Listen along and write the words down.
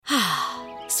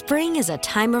Spring is a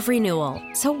time of renewal,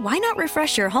 so why not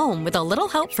refresh your home with a little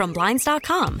help from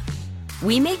Blinds.com?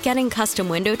 We make getting custom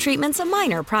window treatments a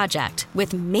minor project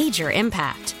with major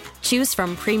impact. Choose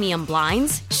from premium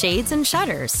blinds, shades, and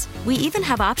shutters. We even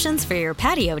have options for your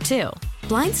patio, too.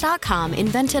 Blinds.com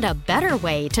invented a better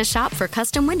way to shop for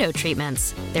custom window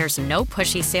treatments. There's no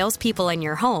pushy salespeople in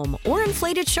your home or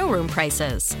inflated showroom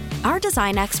prices. Our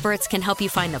design experts can help you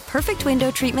find the perfect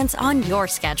window treatments on your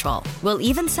schedule. We'll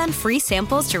even send free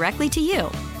samples directly to you.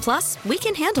 Plus, we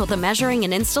can handle the measuring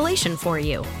and installation for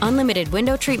you. Unlimited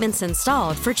window treatments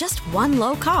installed for just one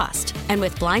low cost. And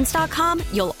with Blinds.com,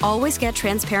 you'll always get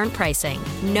transparent pricing.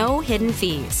 No hidden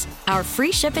fees. Our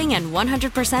free shipping and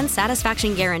 100%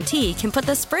 satisfaction guarantee can put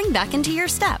the spring back into your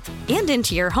step and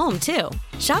into your home, too.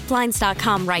 Shop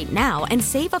Blinds.com right now and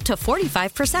save up to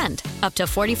 45%. Up to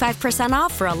 45%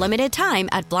 off for a limited time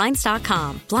at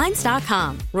Blinds.com.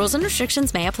 Blinds.com. Rules and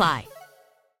restrictions may apply.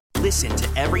 Listen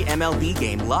to every MLB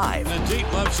game live. In the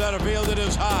deep left center field, it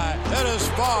is high, it is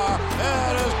far,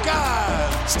 it is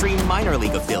gone. Stream minor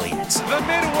league affiliates. The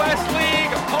Midwest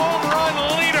League home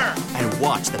run leader. And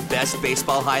watch the best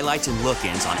baseball highlights and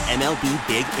look-ins on MLB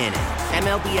Big Inning.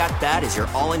 MLB At Bat is your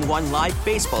all-in-one live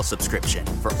baseball subscription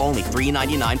for only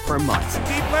 $3.99 per month.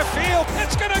 Deep left field,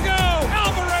 it's gonna go.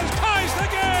 Alvarez ties the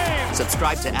game.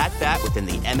 Subscribe to At Bat within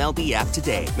the MLB app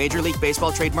today. Major League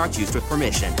Baseball trademarks used with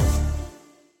permission.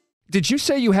 Did you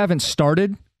say you haven't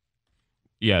started?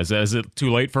 Yeah, is it too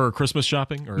late for Christmas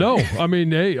shopping? Or? No, I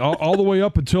mean, hey, all the way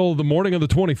up until the morning of the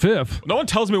 25th. No one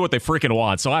tells me what they freaking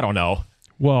want, so I don't know.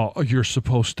 Well, you're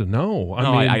supposed to know. I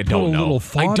don't know.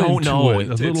 I don't know.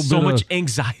 It's so much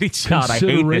anxiety. God,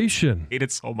 consideration. I hate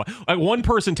it so much. One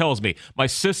person tells me, my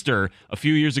sister a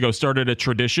few years ago started a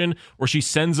tradition where she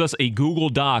sends us a Google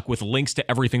Doc with links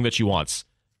to everything that she wants.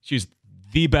 She's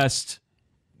the best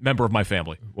member of my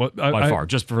family by far,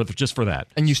 just for that.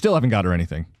 And you still haven't got her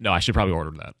anything. No, I should probably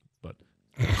order that. But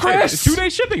Chris! 2-day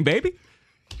shipping, baby.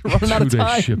 You're running out of 2-day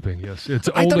time. shipping, yes.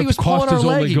 I thought he was cost pulling is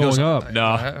our leg. only He going goes, up.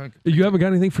 No. You haven't got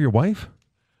anything for your wife?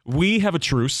 We have a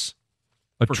truce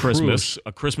for Christmas.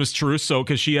 A Christmas truce, so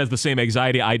because she has the same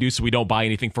anxiety I do, so we don't buy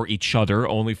anything for each other,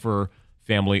 only for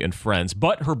family and friends.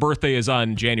 But her birthday is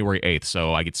on January 8th,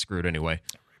 so I get screwed anyway.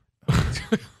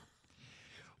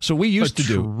 So we used to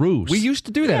do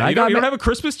that. Yeah, you don't have a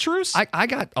Christmas truce? I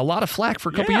got a lot of flack for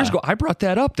a couple Yeah. years ago. I brought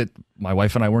that up that my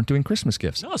wife and I weren't doing Christmas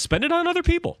gifts. No, spend it on other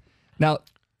people. Now,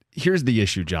 here's the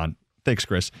issue, John. Thanks,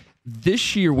 Chris.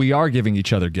 This year we are giving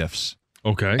each other gifts.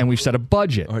 Okay. And we've set a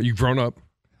budget. You've grown up.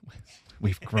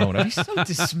 We've grown up. He's so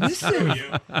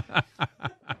dismissive.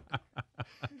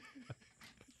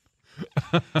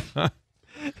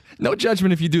 No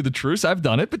judgment if you do the truce. I've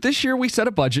done it. But this year we set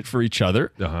a budget for each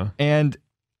other. And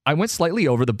I went slightly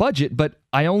over the budget, but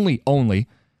I only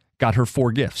got her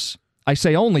 4 gifts. I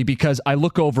say only because I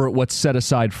look over at what's set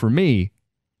aside for me.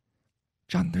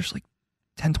 John, there's like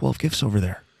 10, 12 gifts over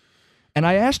there. And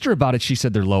I asked her about it. She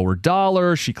said they're lower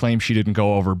dollar. She claimed she didn't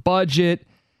go over budget.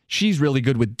 She's really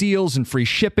good with deals and free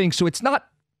shipping. So it's not,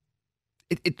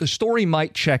 the story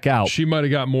might check out. She might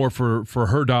have got more for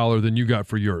her dollar than you got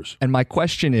for yours. And my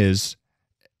question is,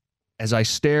 as I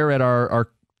stare at our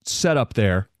setup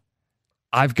there,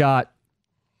 I've got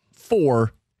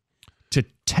 4 to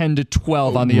 10 to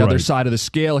 12 on the other side of the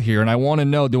scale here. And I want to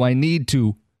know, do I need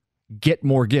to get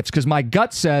more gifts? Because my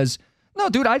gut says, no,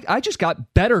 dude, I just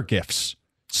got better gifts.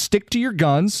 Stick to your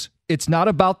guns. It's not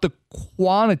about the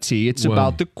quantity. It's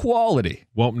about the quality.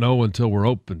 Won't know until we're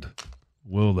opened,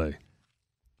 will they?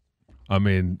 I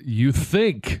mean, you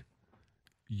think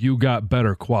you got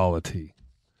better quality,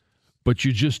 but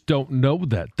you just don't know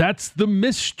that. That's the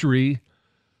mystery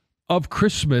of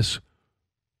Christmas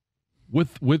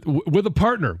with a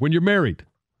partner when you're married,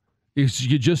 is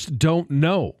you just don't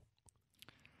know.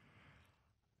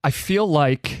 I feel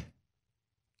like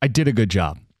I did a good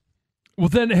job. Well,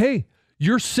 then, hey,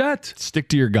 you're set. Stick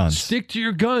to your guns. Stick to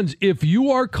your guns. If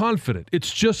you are confident,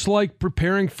 it's just like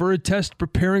preparing for a test,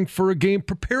 preparing for a game,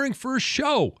 preparing for a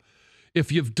show.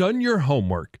 If you've done your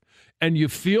homework and you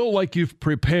feel like you've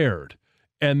prepared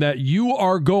and that you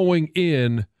are going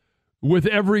in with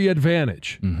every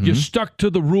advantage, you stuck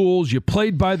to the rules, you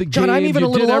played by the game, John, I'm even you a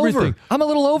little did everything. over. I'm a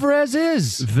little over as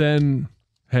is. Then,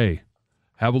 hey,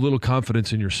 have a little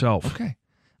confidence in yourself. Okay.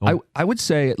 I would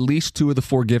say at least 2 of the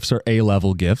 4 gifts are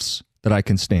A-level gifts that I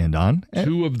can stand on.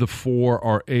 2 of the 4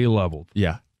 are A-level.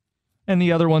 Yeah. And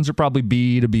the other ones are probably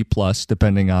B to B plus,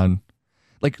 depending on,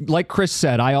 like Chris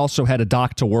said, I also had a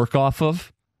doc to work off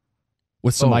of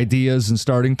with some ideas and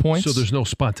starting points. So there's no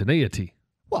spontaneity.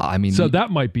 Well, I mean, so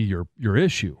that might be your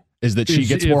issue. Is that she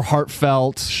gets more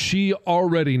heartfelt. She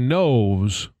already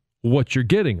knows what you're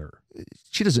getting her.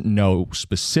 she doesn't know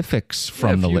specifics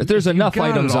from the If you- list. There's if you enough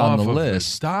got items it on off the of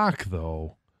list. Doc,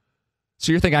 though.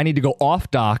 So you're thinking I need to go off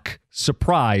doc,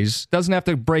 surprise, doesn't have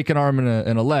to break an arm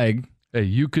and a leg. Hey,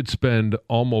 you could spend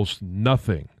almost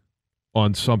nothing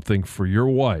on something for your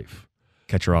wife.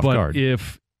 Catch her off but guard.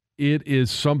 If it is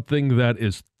something that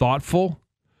is thoughtful,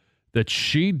 that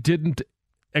she didn't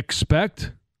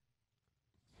expect,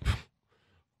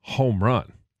 home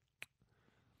run.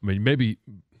 I mean, maybe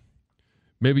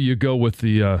you go with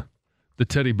the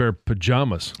teddy bear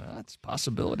pajamas. That's a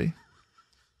possibility.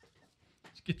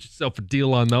 Get yourself a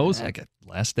deal on those. I got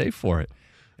last day for it.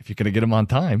 If you're going to get them on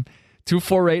time.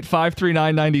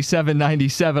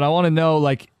 248-539-9797. I want to know,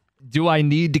 like, do I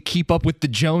need to keep up with the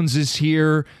Joneses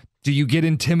here? Do you get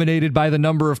intimidated by the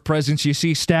number of presents you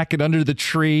see stacking under the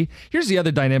tree? Here's the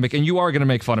other dynamic, and you are going to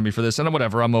make fun of me for this, and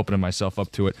whatever, I'm opening myself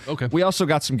up to it. Okay. We also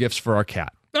got some gifts for our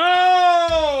cat.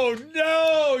 Oh,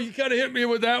 no. You kind of hit me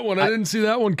with that one. I didn't see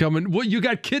that one coming. What, you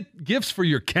got gifts for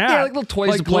your cat? Yeah, like little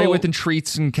toys to play little- with and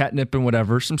treats and catnip and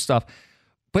whatever, some stuff.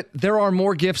 But there are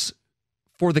more gifts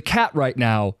for the cat right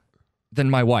now than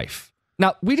my wife.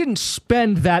 Now, we didn't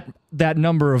spend that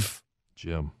number of...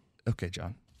 Jim. Okay,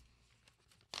 John.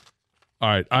 All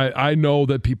right. I know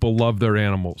that people love their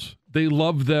animals. They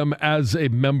love them as a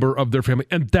member of their family,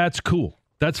 and that's cool.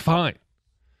 That's fine.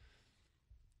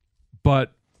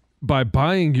 But by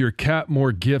buying your cat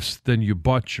more gifts than you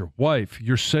bought your wife,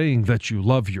 you're saying that you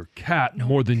love your cat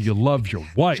more than you love your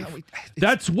wife. John,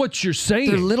 That's what you're saying.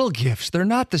 They're little gifts. They're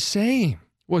not the same.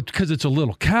 Well, because it's a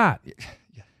little cat.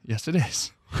 Yes, it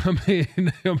is. I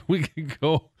mean, we can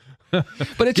go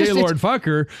But it's just... Gaylord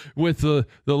fucker with the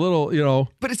little, you know.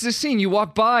 But it's the scene. You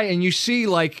walk by and you see,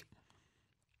 like,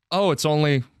 oh, it's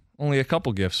only a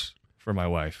couple gifts for my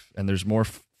wife. And there's more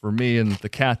for me and the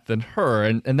cat than her.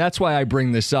 And that's why I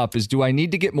bring this up is, do I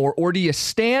need to get more, or do you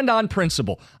stand on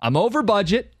principle? I'm over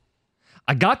budget.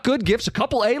 I got good gifts, a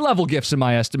couple A-level gifts in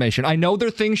my estimation. I know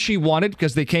they're things she wanted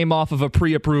because they came off of a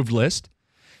pre-approved list.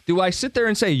 Do I sit there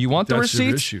and say, you want the That's your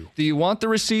receipts? issue. Do you want the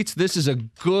receipts? This is a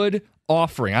good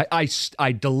offering.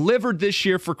 I delivered this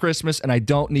year for Christmas, and I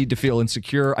don't need to feel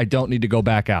insecure. I don't need to go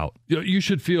back out. You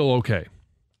should feel okay,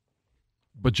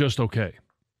 but just okay.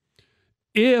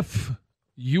 If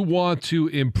you want to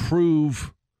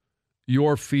improve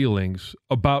your feelings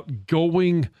about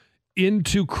going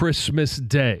into Christmas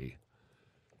Day,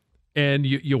 and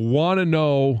you want to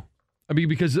know, I mean,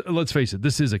 because let's face it,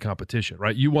 this is a competition,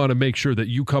 right? You want to make sure that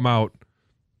you come out,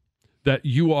 that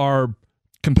you are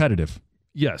Competitive.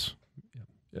 yes.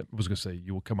 I was going to say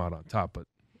you will come out on top, but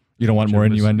You don't want more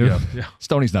Jim is- innuendo? yeah.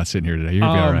 Stoney's not sitting here today. You're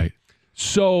going to be all right.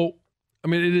 So, I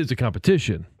mean, it is a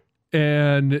competition,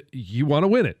 and you want to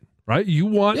win it, right? You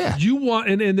want,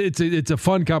 and it's a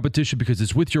fun competition because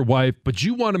it's with your wife, but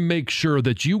you want to make sure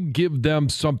that you give them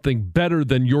something better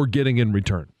than you're getting in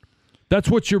return. That's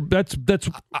what that's.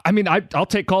 I mean, I'll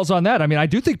take calls on that. I mean, I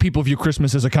do think people view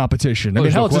Christmas as a competition. I mean,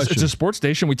 there's hell, no it's question. a sports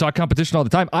station. We talk competition all the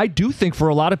time. I do think for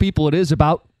a lot of people it is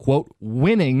about, quote,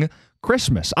 winning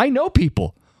Christmas. I know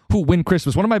people who win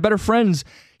Christmas. One of my better friends,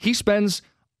 he spends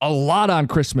a lot on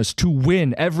Christmas to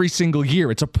win every single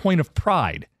year. It's a point of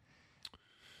pride.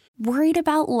 Worried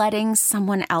about letting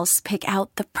someone else pick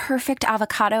out the perfect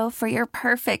avocado for your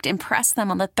perfect impress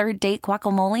them on the third date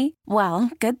guacamole?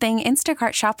 Well, good thing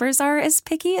Instacart shoppers are as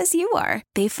picky as you are.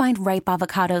 They find ripe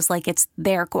avocados like it's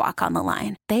their guac on the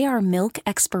line. They are milk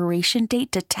expiration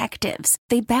date detectives.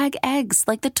 They bag eggs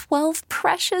like the 12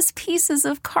 precious pieces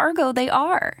of cargo they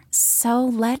are. So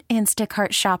let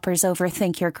Instacart shoppers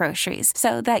overthink your groceries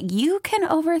so that you can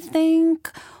overthink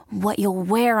what you'll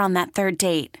wear on that third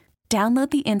date.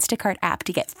 Download the Instacart app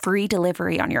to get free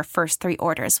delivery on your first 3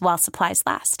 orders while supplies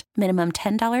last. Minimum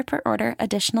 $10 per order.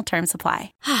 Additional terms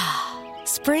apply.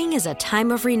 Spring is a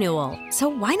time of renewal, so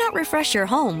why not refresh your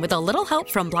home with a little help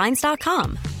from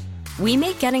Blinds.com? We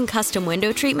make getting custom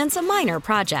window treatments a minor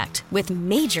project with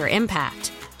major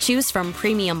impact. Choose from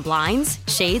premium blinds,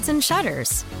 shades, and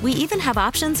shutters. We even have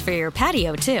options for your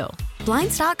patio, too.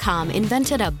 Blinds.com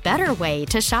invented a better way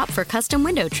to shop for custom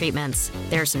window treatments.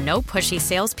 There's no pushy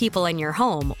salespeople in your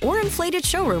home or inflated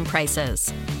showroom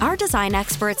prices. Our design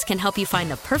experts can help you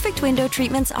find the perfect window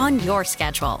treatments on your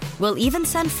schedule. We'll even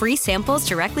send free samples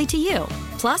directly to you.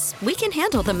 Plus, we can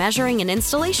handle the measuring and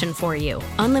installation for you.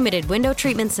 Unlimited window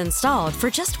treatments installed for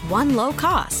just one low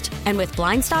cost. And with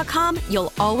Blinds.com,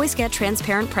 you'll always get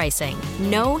transparent pricing.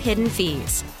 No hidden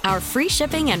fees. Our free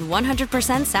shipping and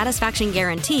 100% satisfaction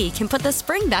guarantee can put the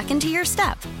spring back into your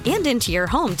step and into your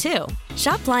home, too.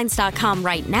 Shop Blinds.com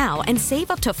right now and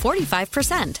save up to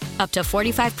 45%. Up to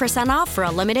 45% off for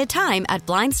a limited time at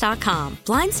Blinds.com.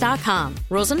 Blinds.com.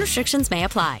 Rules and restrictions may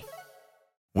apply.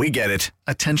 We get it.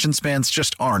 Attention spans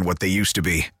just aren't what they used to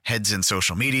be. Heads in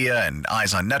social media and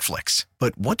eyes on Netflix.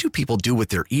 But what do people do with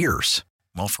their ears?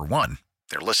 Well, for one,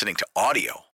 they're listening to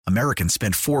audio. Americans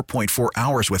spend 4.4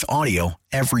 hours with audio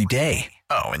every day.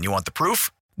 Oh, and you want the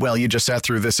proof? Well, you just sat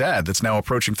through this ad that's now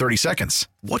approaching 30 seconds.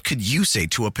 What could you say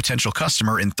to a potential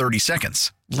customer in 30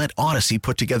 seconds? Let Odyssey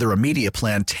put together a media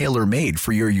plan tailor-made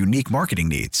for your unique marketing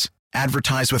needs.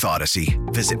 Advertise with Odyssey.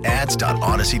 Visit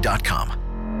ads.odyssey.com.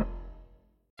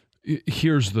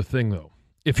 Here's the thing, though.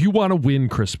 If you want to win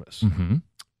Christmas,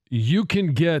 you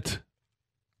can get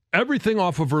everything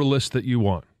off of her list that you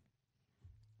want.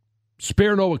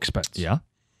 Spare no expense. Yeah.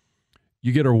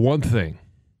 You get her one thing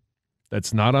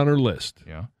that's not on her list.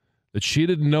 Yeah. That she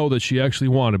didn't know that she actually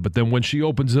wanted, but then when she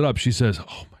opens it up, she says,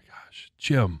 "Oh my gosh,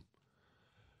 Jim,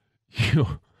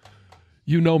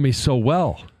 you know me so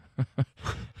well.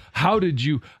 How could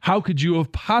you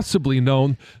have possibly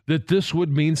known that this would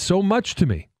mean so much to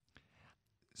me?"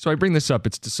 So I bring this up.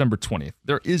 It's December 20th.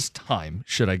 There is time,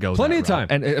 should I go Plenty that of time.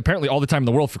 route. And apparently all the time in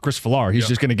the world for Chris Villar. He's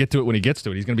just going to get to it when he gets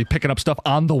to it. He's going to be picking up stuff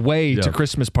on the way to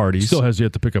Christmas parties. Still has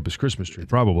yet to pick up his Christmas tree,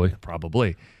 probably.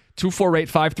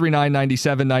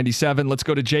 248-539-9797. Let's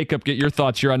go to Jacob. Get your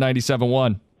thoughts. You're on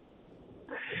 97.1.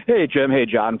 Hey, Jim. Hey,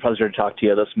 John. Pleasure to talk to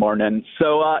you this morning.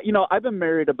 So, I've been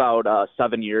married about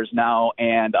 7 years now,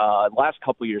 and last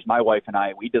couple of years, my wife and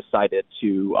I, we decided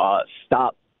to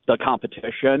stop the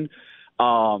competition.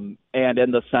 And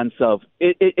in the sense of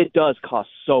it does cost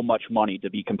so much money to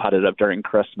be competitive during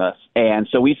Christmas. And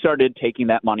so we started taking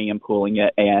that money and pooling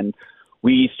it, and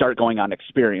we start going on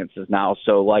experiences now.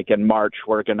 So like in March,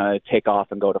 we're going to take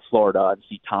off and go to Florida and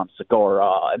see Tom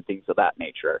Segura and things of that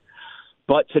nature.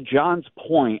 But to John's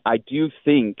point, I do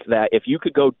think that if you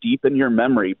could go deep in your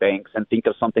memory banks and think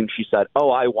of something she said, "Oh,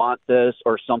 I want this,"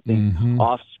 or something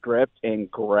off script, and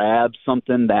grab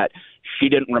something that she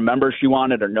didn't remember she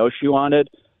wanted or know she wanted,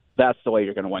 that's the way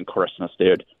you're going to win Christmas,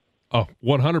 dude. Oh,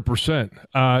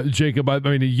 100%. Jacob, I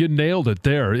mean, you nailed it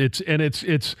there.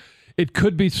 It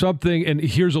could be something, and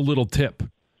here's a little tip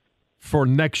for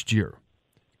next year.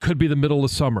 Could be the middle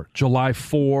of summer, July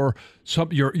 4.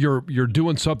 You're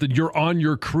doing something. You're on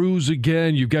your cruise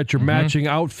again. You've got your matching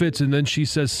outfits, and then she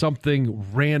says something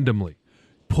randomly.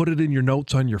 Put it in your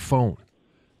notes on your phone.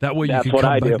 That way you can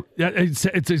come back.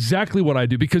 It's exactly what I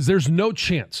do, because there's no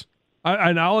chance.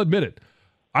 And I'll admit it.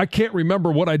 I can't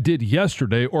remember what I did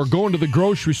yesterday or going to the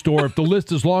grocery store if the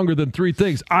list is longer than 3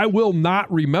 things. I will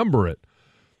not remember it.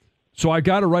 So I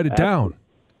got to write it down.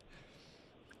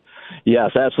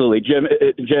 Yes, absolutely. Jim,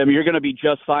 you're going to be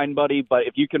just fine, buddy. But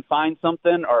if you can find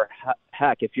something, or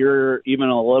heck, if you're even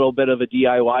a little bit of a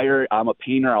DIYer, I'm a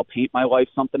painter. I'll paint my wife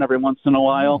something every once in a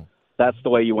while. That's the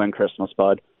way you win Christmas,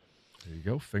 bud. There you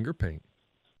go. Finger paint.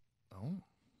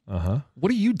 What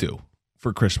do you do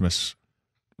for Christmas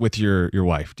with your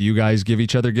wife? Do you guys give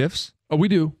each other gifts? Oh, we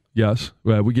do. Yes,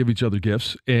 we give each other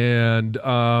gifts, and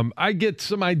I get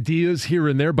some ideas here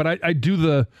and there, but I do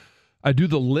the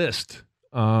list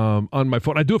on my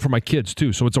phone. I do it for my kids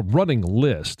too, so it's a running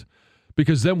list,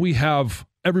 because then we have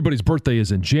everybody's birthday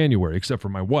is in January except for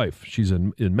my wife. She's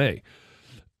in May,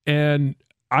 and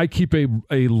I keep a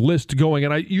list going,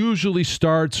 and I usually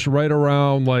starts right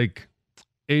around like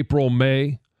April,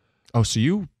 May. Oh, so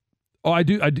you? Oh, I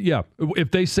do. Yeah.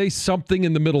 If they say something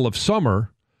in the middle of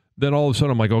summer, then all of a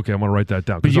sudden I'm like, okay, I'm going to write that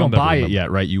down. But you don't buy it yet,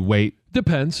 right? You wait.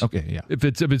 Depends. Okay, yeah. If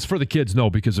it's for the kids, no,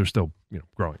 because they're still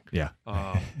growing. Yeah.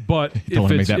 But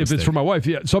if it's for my wife,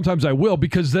 yeah, sometimes I will,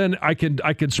 because then I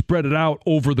can spread it out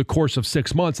over the course of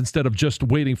 6 months instead of just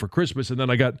waiting for Christmas, and then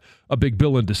I got a big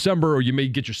bill in December, or you may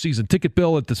get your season ticket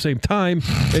bill at the same time,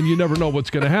 and you never know what's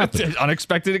going to happen.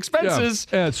 Unexpected expenses.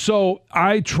 Yeah. And so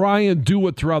I try and do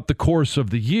it throughout the course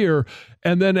of the year,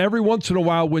 and then every once in a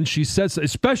while when she says,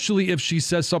 especially if she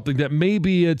says something that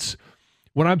maybe it's,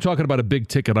 when I'm talking about a big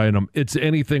ticket item, it's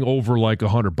anything over like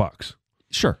 $100.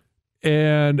 Sure.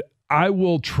 And I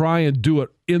will try and do it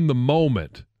in the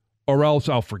moment, or else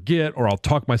I'll forget, or I'll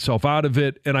talk myself out of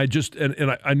it. And I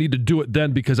need to do it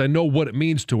then, because I know what it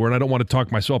means to her, and I don't want to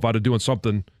talk myself out of doing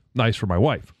something nice for my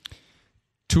wife.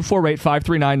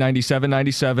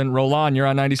 248-539-9797. Roll on. You're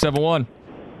on 97.1.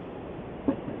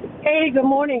 Hey, good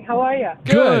morning. How are you?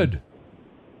 Good.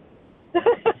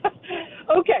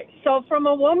 Okay, so from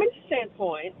a woman's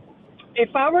standpoint,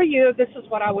 if I were you, this is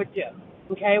what I would do.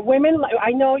 Okay, women,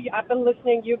 I know I've been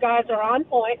listening. You guys are on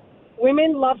point.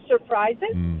 Women love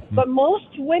surprises, but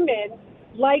most women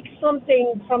like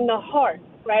something from the heart,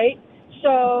 right?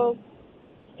 So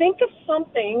think of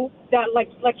something that, like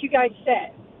you guys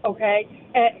said, okay?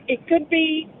 It could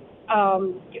be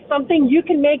something you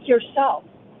can make yourself,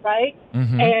 right?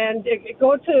 Mm-hmm. And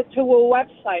go to a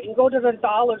website and go to the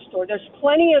dollar store. There's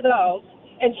plenty of those,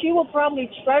 and she will probably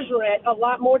treasure it a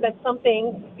lot more than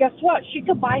something, guess what, she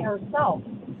could buy herself,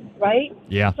 right?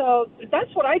 Yeah. So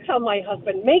that's what I tell my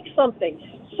husband, make something.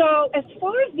 So as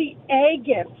far as the A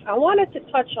gifts, I wanted to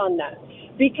touch on that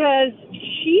because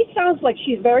she sounds like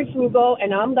she's very frugal,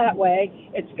 and I'm that way.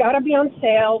 It's got to be on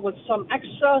sale with some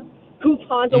extra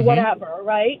coupons or whatever,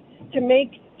 right? To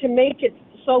make it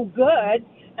so good,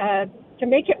 to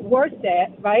make it worth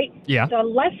it, right? Yeah. The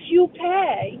less you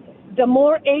pay, the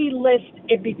more A-list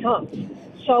it becomes.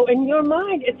 So in your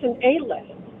mind, it's an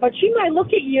A-list. But she might look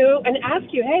at you and ask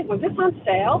you, hey, was this on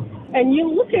sale? And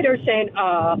you look at her saying,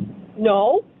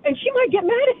 no. And she might get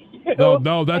mad at you.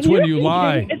 No, that's when you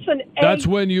lie. It's an A. That's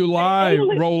when you lie,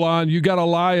 Roland. You got to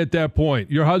lie at that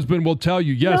point. Your husband will tell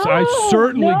you, yes, I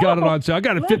certainly got it on sale. I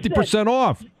got it 50%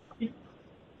 off.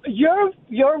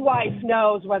 Your wife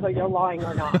knows whether you're lying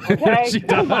or not, okay? She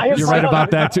does. You're right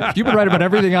about that, too. You've been right about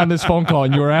everything on this phone call,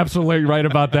 and you were absolutely right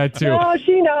about that, too. No,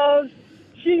 she knows.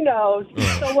 She knows.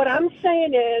 So what I'm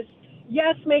saying is,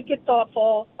 yes, make it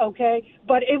thoughtful, okay?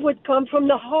 But it would come from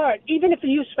the heart. Even if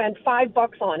you spend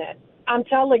 $5 on it, I'm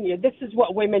telling you, this is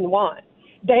what women want.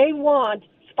 They want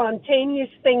spontaneous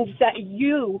things that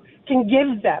you can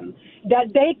give them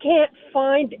that they can't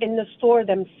find in the store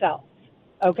themselves.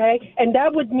 Okay? And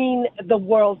that would mean the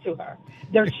world to her.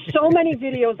 There's so many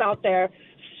videos out there,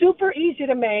 super easy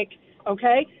to make,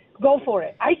 okay? Go for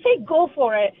it. I say go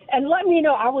for it, and let me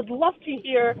know. I would love to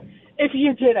hear if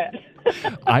you did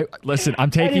it. Listen,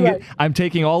 I'm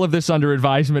taking all of this under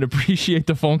advisement. Appreciate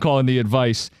the phone call and the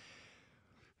advice.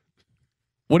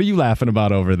 What are you laughing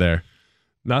about over there?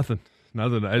 Nothing.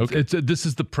 Okay. This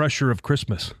is the pressure of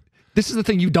Christmas. This is the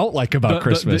thing you don't like about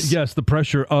Christmas. Yes, the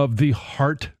pressure of the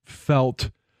heartfelt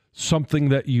something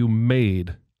that you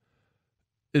made.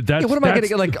 What am I going to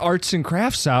get, like arts and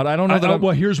crafts out? I don't know.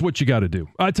 Well, here's what you got to do.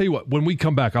 I tell you what, when we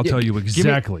come back, I'll tell you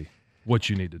exactly what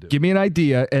you need to do. Give me an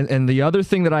idea. And the other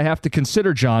thing that I have to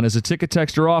consider, John, is a Ticket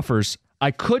Texter offers,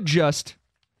 I could just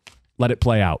let it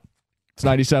play out. It's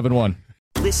 97.1.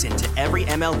 Listen to every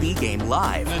MLB game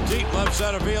live. In the deep left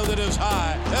center field, it is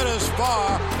high, it is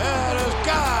far, it is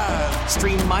gone.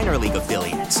 Stream minor league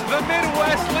affiliates. The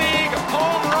Midwest League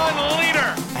home run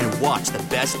leader. And watch the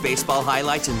best baseball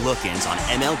highlights and look-ins on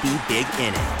MLB Big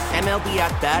Inning. MLB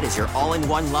At Bat is your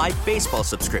all-in-one live baseball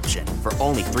subscription for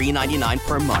only $3.99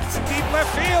 per month. Deep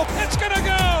left field, it's gonna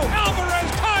go.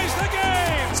 Alvarez ties the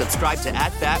game. Subscribe to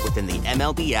At Bat within the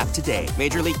MLB app today.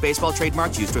 Major League Baseball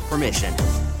trademarks used with permission.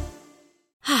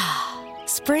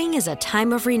 Spring is a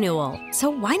time of renewal, so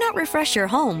why not refresh your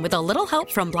home with a little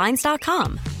help from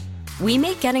Blinds.com? We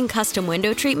make getting custom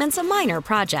window treatments a minor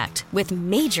project with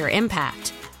major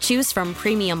impact. Choose from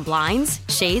premium blinds,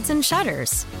 shades, and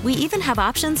shutters. We even have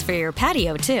options for your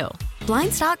patio, too.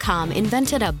 Blinds.com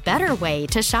invented a better way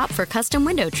to shop for custom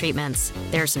window treatments.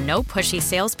 There's no pushy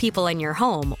salespeople in your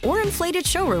home or inflated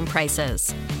showroom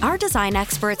prices. Our design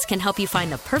experts can help you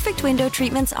find the perfect window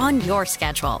treatments on your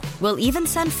schedule. We'll even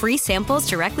send free samples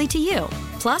directly to you.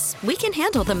 Plus, we can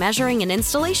handle the measuring and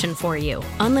installation for you.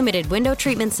 Unlimited window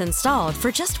treatments installed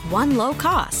for just one low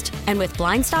cost. And with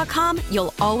Blinds.com,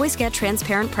 you'll always get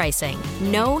transparent pricing.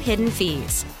 No hidden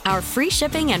fees. Our free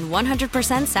shipping and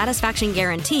 100% satisfaction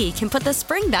guarantee can put the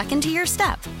spring back into your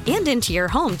step and into your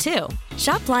home, too.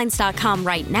 Shop Blinds.com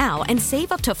right now and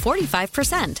save up to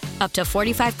 45%. Up to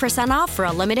 45% off for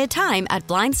a limited time at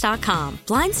Blinds.com.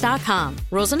 Blinds.com.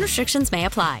 Rules and restrictions may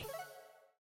apply.